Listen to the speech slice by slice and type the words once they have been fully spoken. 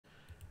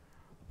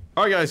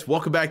All right, guys,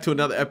 welcome back to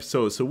another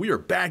episode. So we are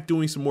back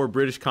doing some more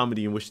British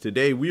comedy, in which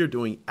today we are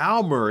doing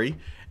Al Murray,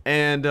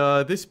 and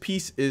this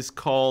piece is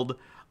called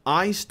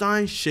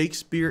Einstein,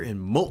 Shakespeare,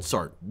 and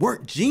Mozart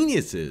weren't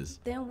geniuses.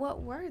 Then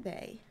what were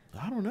they?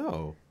 I don't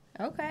know.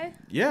 Okay.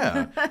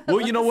 Yeah.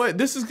 Well, you know what?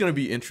 This is going to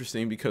be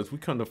interesting because we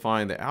come to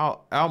find that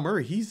Al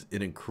Murray, he's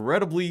an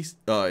incredibly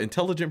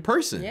intelligent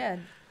person. Yeah.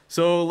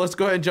 So let's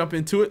go ahead and jump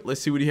into it. Let's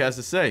see what he has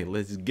to say.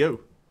 Let's go.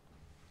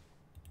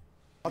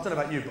 I don't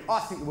know about you, but I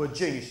think the word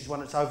genius is one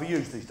that's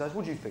overused these days.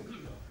 What do you think?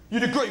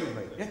 You'd agree with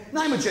me, yeah?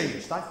 Name a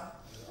genius, Dave.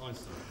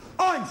 Einstein.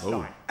 Einstein.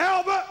 Oh.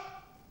 Albert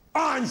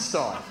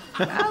Einstein.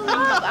 I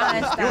love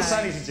Einstein. You're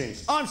saying he's a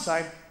genius. I'm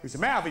saying he's a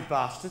mouthy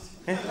bastard.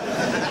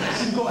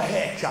 He's got a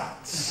haircut.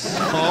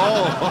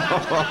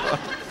 Oh.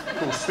 Of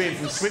course, being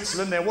from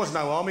Switzerland, there was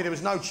no army, there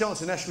was no chance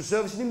of national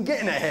service, he didn't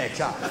get in a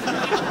haircut.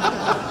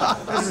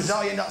 As a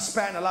result, he ended up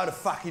spouting a load of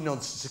fucking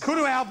nonsense.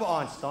 According to Albert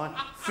Einstein,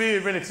 theory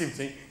of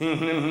relativity. What?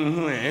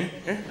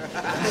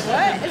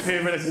 Theory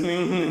of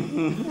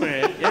relativity.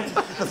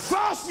 The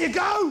faster you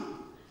go,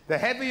 the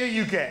heavier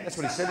you get. That's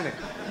what he said, isn't it?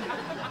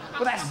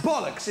 Well, that's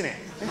bollocks, isn't it?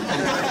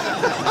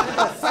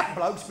 Fat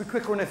blokes be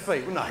quicker on their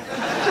feet, wouldn't they?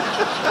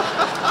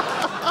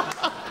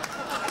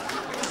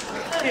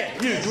 Yeah,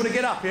 you, do you want to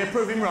get up here,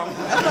 prove him wrong? No,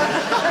 you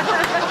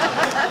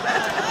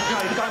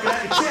can't get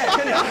out of your chair,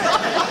 can you?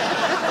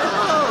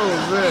 Oh,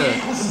 man. E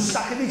equals I'm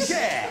stuck in my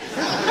chair.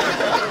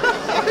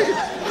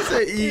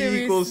 Say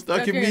E equals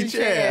stuck in me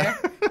chair.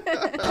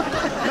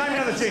 Name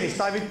another genius,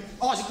 David.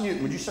 Isaac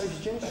Newton, would you say he's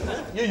a genius?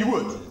 Yeah, you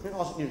would. Yeah,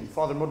 Isaac Newton,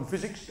 father of modern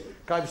physics,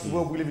 gave us the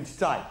world we live in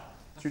today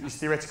through his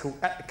theoretical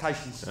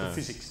applications of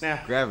physics. Now,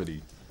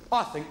 Gravity.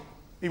 I think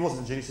he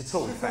wasn't a genius at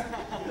all, in fact.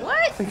 What?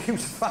 I think he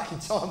was a fucking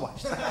time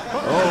waster.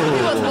 Oh.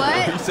 He was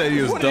what? He said he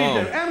was What dumb.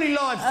 did he do? How many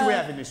lives do we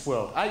have in this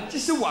world?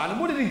 Just the one. And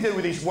what did he do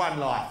with his one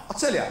life? I'll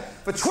tell you,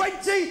 for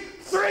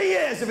 23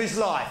 years of his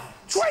life,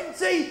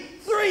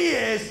 23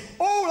 years,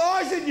 all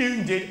Isaac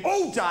Newton did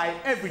all day,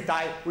 every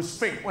day, was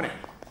think, wasn't it?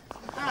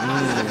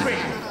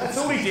 Think. That's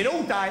all he did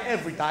all day,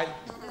 every day.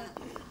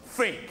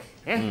 Think.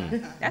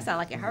 Yeah? That sounds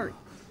like it hurt.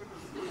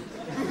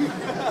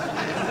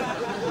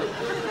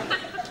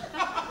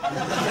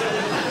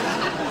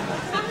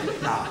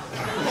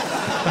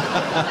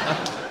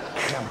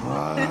 Come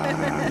on.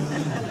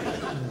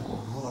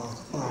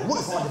 What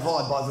if I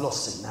divide by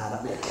velocity? Nah,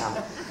 that'd be a cunt.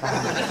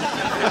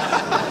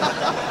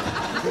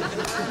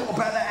 What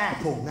about that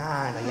apple?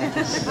 Nah, the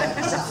apple's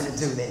there's nothing to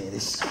do with any of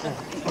this.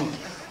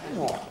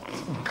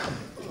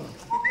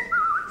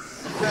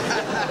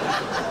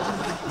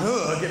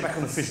 Get back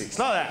on the physics,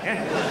 like that, yeah?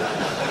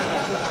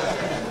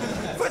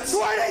 For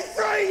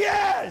 23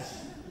 years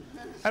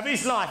of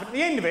his life, at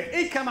the end of it,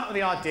 he'd come up with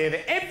the idea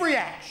that every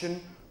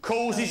action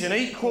causes an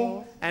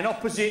equal and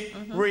opposite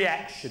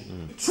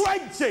reaction.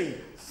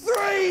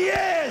 23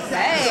 years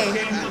that took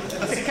him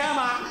to come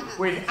up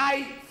with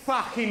 8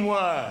 fucking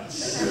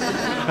words.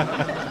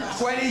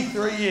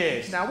 23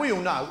 years. Now, we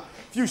all know,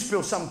 if you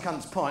spill some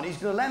cunt's pint, he's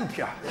going to lamp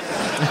you.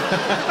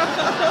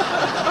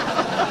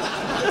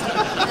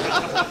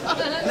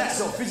 That's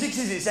not physics,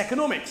 is it? It's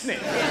economics, isn't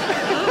it?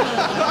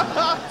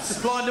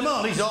 Supply and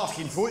demand, he's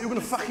asking for it, you're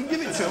going to fucking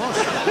give it to him, aren't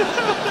you?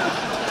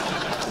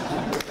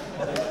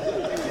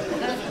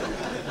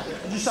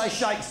 Did you say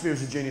Shakespeare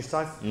was a genius,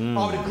 Dave?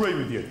 I would agree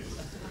with you.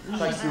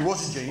 Shakespeare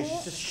was a genius,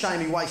 it's just a shame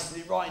he wasted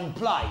it writing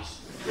plays.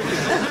 He should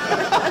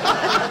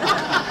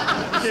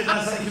have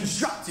done something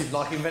constructive,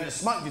 like invent a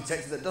smoke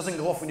detector that doesn't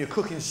go off when you're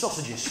cooking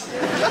sausages.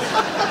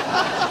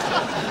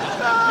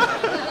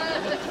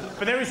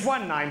 But there is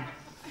one name,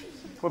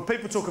 when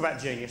people talk about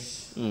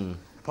genius,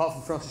 apart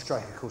from Francis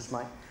Drake, of course,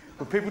 mate,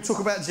 when people talk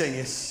about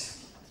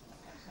genius,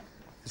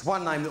 there's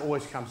one name that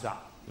always comes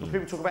up. When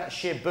people talk about the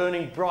sheer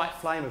burning bright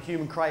flame of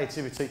human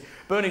creativity,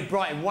 burning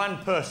bright in one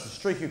person,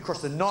 streaking across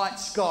the night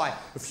sky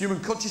of human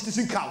consciousness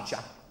and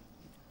culture,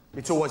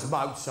 it's always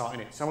Mozart,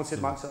 isn't it? Someone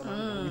said Mozart.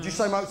 Would you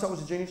say Mozart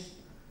was a genius?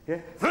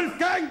 Yeah?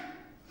 Wolfgang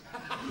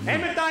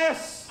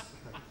Amadeus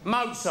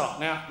Mozart.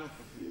 Now,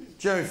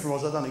 Jerry from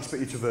Oz, I don't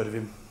expect you to have heard of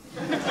him.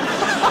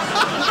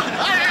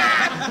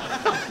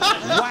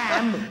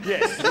 Wham!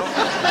 Yes.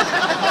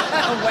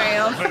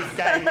 Wham!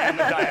 Wolfgang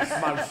Amadeus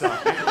Mozart.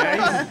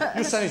 Yeah,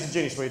 you're saying he's a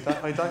genius, are you,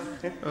 Dave?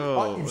 Yeah?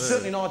 Oh, he was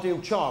certainly an ideal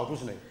child,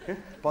 wasn't he? Yeah?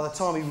 By the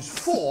time he was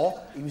 4,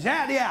 he was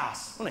out of the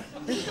house, wasn't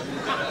he?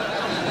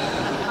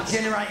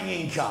 Generating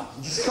income.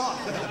 You just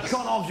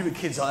can't argue with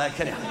kids like that,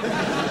 can you?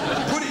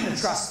 Put it in the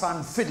trust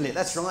fund, fiddle it,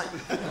 that's right.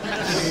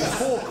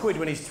 4 quid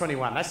when he's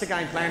 21, that's the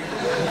game plan.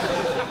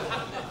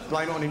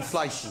 Blame it on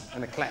inflation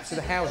and the collapse of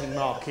the housing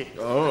market.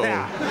 Oh.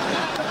 Now,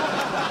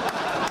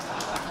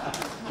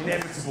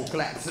 inevitable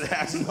collapse of the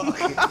housing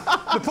market.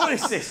 The point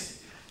is this.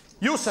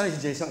 You're saying he's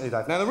a genius, aren't you,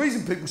 Dave? Now, the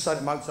reason people say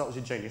that Mozart was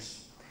a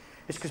genius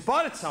is because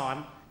by the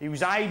time he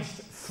was aged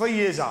 3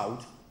 years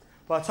old,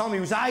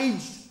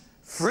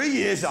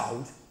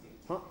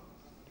 right,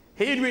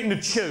 he had written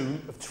a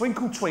tune of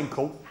Twinkle,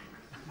 Twinkle,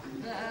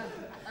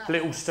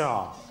 Little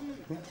Star.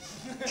 Do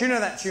you know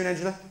that tune,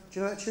 Angela? Do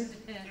you know that tune?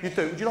 You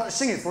do. Would you like to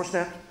sing it for us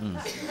now?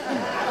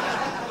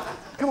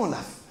 Come on,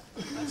 love.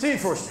 Sing it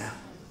for us now.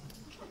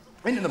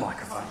 Into the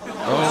microphone.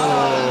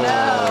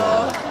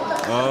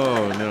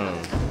 Oh no.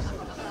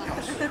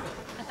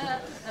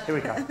 Here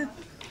we go.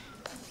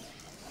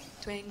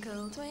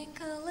 Twinkle,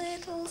 twinkle,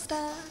 little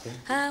star,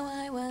 how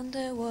I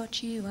wonder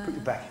what you are. Put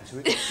your back into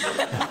it.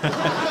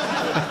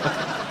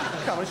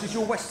 Come on, this is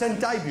your West End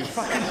debut.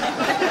 Fucking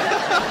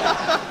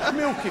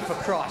milk it for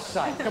Christ's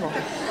sake. Come on.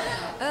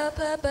 Up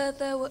above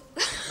the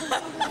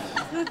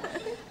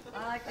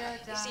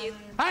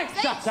Hey,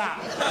 shut up!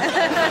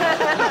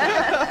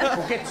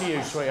 We'll get to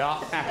you,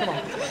 sweetheart. Now, come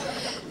on.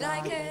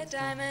 like a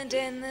diamond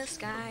in the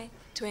sky.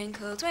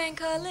 Twinkle,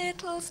 twinkle,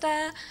 little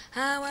star,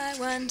 how I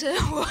wonder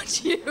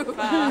what you are.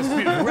 That's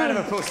beautiful. Round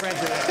of applause for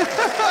Angela.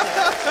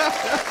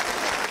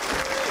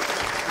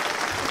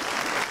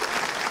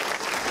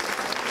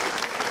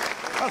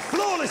 A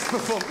flawless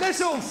performance. Let's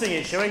all sing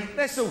it, shall we?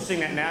 Let's all sing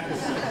that now,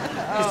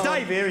 because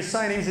Dave here is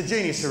saying he was a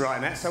genius for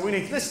writing that. So we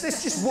need let's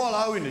just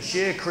wallow in the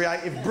sheer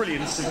creative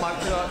brilliance of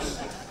Mozart's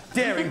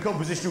daring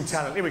compositional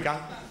talent. Here we go.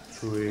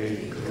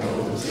 Twinkle,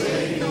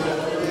 twinkle,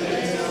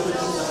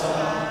 little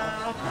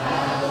star,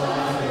 how I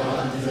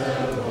wonder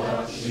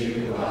what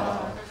you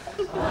are.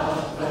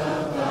 Up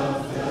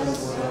above the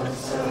world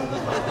so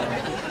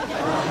high,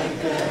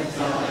 like a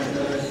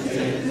diamond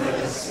in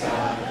the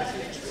sky.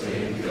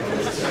 Twinkle,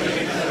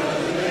 twinkle,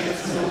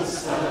 little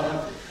star,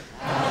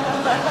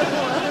 how I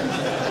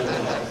wonder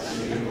what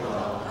you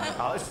are.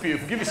 Oh, that's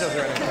beautiful. Give yourself a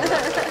round of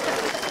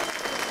applause.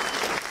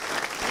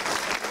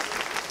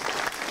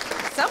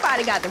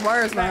 Somebody got the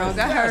words wrong. I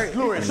That was heard.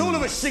 glorious. All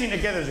of us singing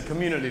together as a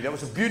community. That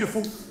was a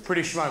beautiful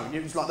British moment.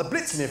 It was like the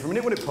Blitz in here for a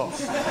minute, wouldn't it,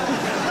 Pops?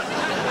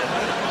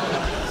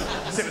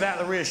 Except without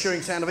the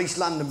reassuring sound of East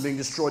London being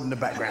destroyed in the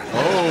background. Oh.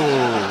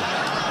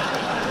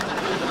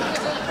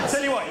 I'll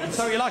tell you what,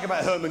 so you like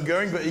about Hermann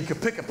Goering, but he could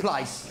pick a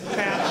place.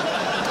 Now,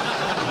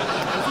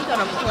 Is he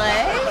gonna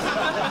play?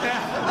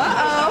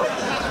 Uh-oh.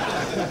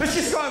 let's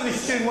just go over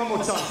this tune one more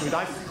time, shall we,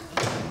 Dave?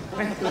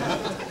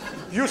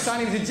 You're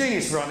saying he was a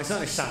genius for writing this,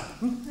 aren't you, son?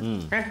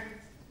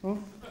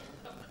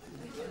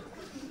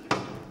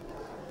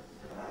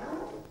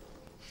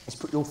 Let's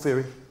put your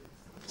theory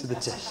to the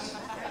test.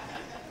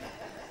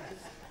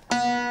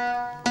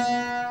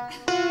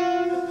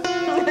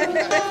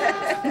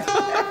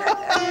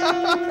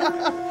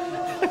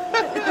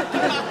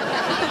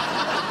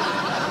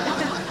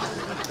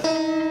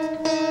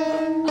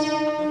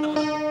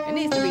 It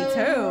needs to be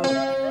tuned.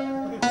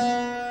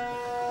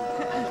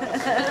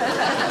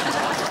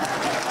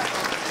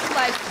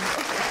 Like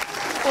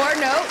 4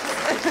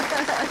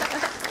 notes.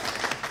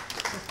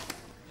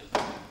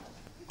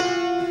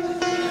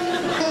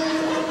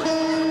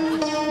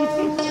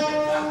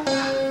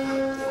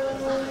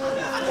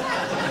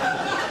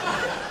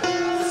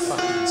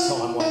 Fucking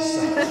time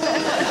waster.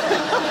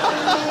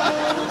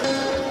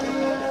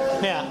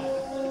 Now,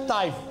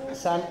 Dave,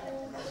 son.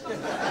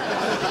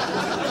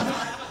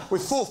 We're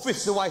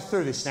 4/5 the way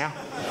through this now.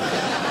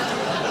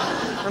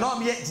 And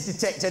I'm yet to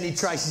detect any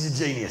traces of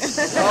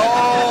genius.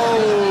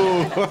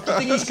 Oh. I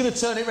think he's going to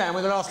turn it round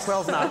with the last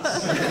 12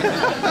 notes.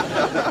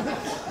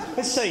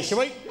 Let's see, shall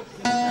we?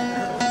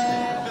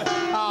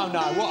 Oh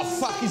no, what a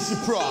fucking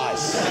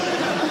surprise.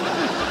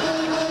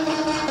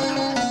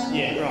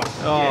 Yeah, right.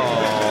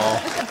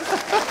 Oh.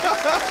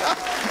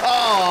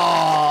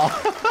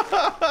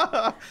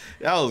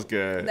 That was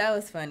good. That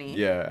was funny.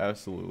 Yeah,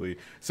 absolutely.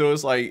 So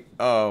it's like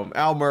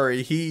Al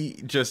Murray,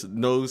 he just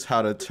knows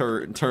how to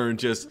turn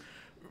just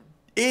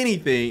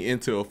anything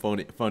into a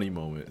funny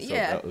moment. So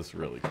Yeah. that was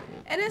really cool.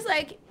 And it's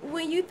like,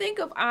 when you think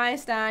of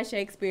Einstein,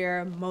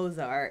 Shakespeare,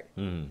 Mozart,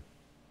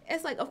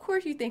 it's like, of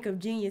course you think of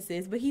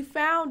geniuses, but he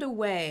found a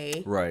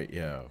way Right,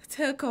 yeah.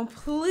 to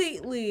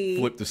completely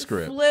Flip the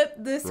script. Flip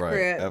the Right,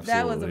 script.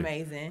 That was absolutely.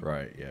 amazing.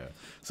 Right, yeah.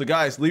 So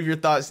guys, leave your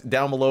thoughts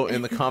down below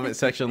in the comment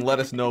section. Let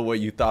us know what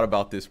you thought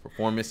about this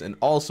performance. And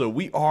also,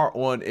 we are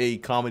on a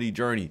comedy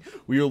journey.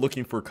 We are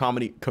looking for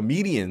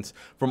comedians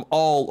from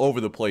all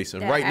over the place.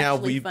 And That right now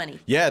actually we've funny.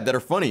 Yeah, that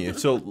are funny. And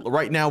so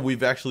right now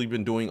we've actually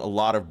been doing a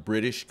lot of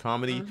British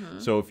comedy.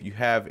 So if you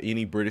have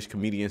any British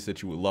comedians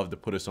that you would love to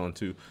put us on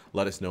to,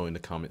 let us know in the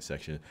comment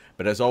section.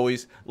 But as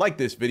always, like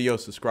this video,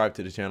 subscribe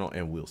to the channel,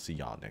 and we'll see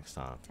y'all next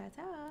time.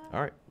 Ta-ta.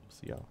 All right,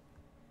 see y'all.